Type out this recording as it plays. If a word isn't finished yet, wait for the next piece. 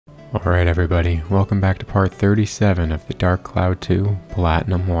Alright everybody, welcome back to part 37 of the Dark Cloud 2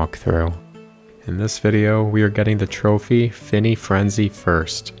 Platinum walkthrough. In this video, we are getting the trophy FinnyFrenzy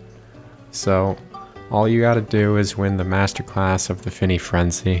first. So, all you gotta do is win the masterclass of the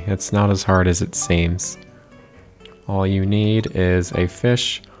FinnyFrenzy. It's not as hard as it seems. All you need is a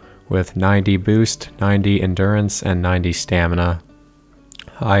fish with 90 boost, 90 endurance, and 90 stamina.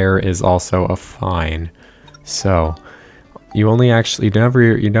 Higher is also a fine. So, you don't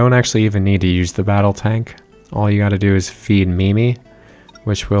actually even need to use the battle tank. All you gotta do is feed Mimi,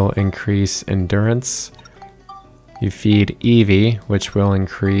 which will increase endurance. You feed Evie, which will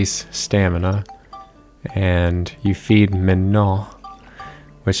increase stamina. And you feed Minot,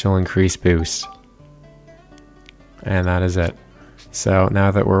 which will increase boost. And that is it. So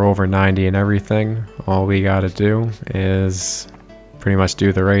now that we're over 90 and everything, all we gotta do is pretty much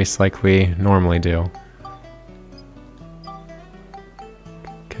do the race like we normally do.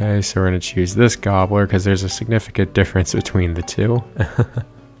 Okay, so we're going to choose this gobbler because there's a significant difference between the two.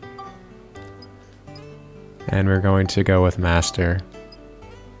 And we're going to go with master.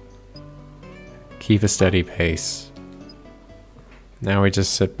 Keep a steady pace. Now we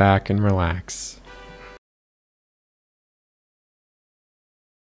just sit back and relax.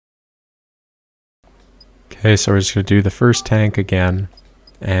 Okay, so we're just going to do the first tank again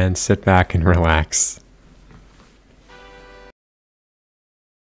and sit back and relax.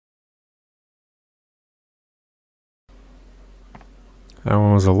 That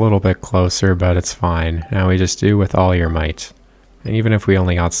one was a little bit closer, but it's fine. Now we just do with all your might. And even if we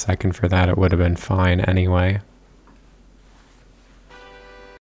only got second for that, it would have been fine anyway.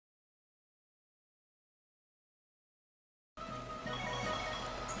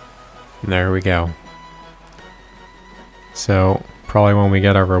 And there we go. So, probably when we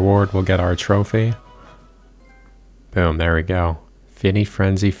get our reward, we'll get our trophy. Boom, there we go.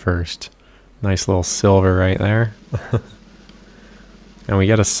 FinnyFrenzy first. Nice little silver right there. And we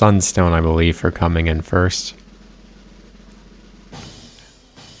get a sunstone, I believe, for coming in first.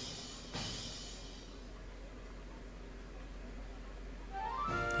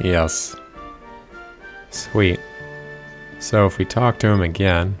 Yes. Sweet. So if we talk to him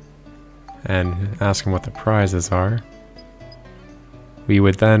again and ask him what the prizes are, we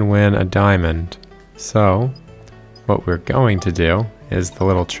would then win a diamond. So what we're going to do is the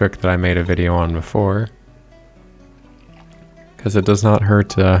little trick that I made a video on before, because it does not hurt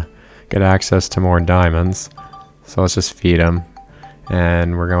to get access to more diamonds. So let's just feed him.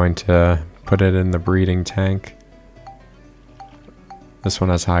 And we're going to put it in the breeding tank. This one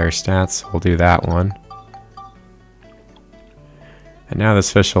has higher stats, so we'll do that one. And now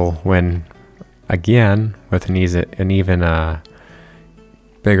this fish will win again with an even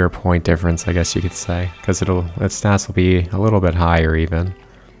bigger point difference, I guess you could say. Because its stats will be a little bit higher even.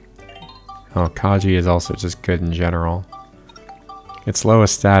 Oh, Kaji is also just good in general. Its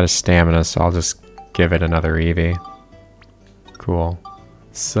lowest stat is stamina, so I'll just give it another Eevee. Cool.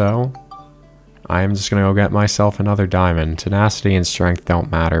 So, I'm just gonna go get myself another diamond. Tenacity and strength don't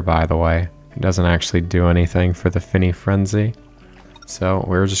matter, by the way. It doesn't actually do anything for the FinnyFrenzy. So,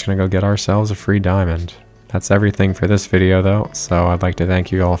 we're just gonna go get ourselves a free diamond. That's everything for this video, though, so I'd like to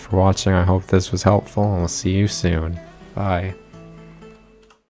thank you all for watching. I hope this was helpful, and we'll see you soon. Bye.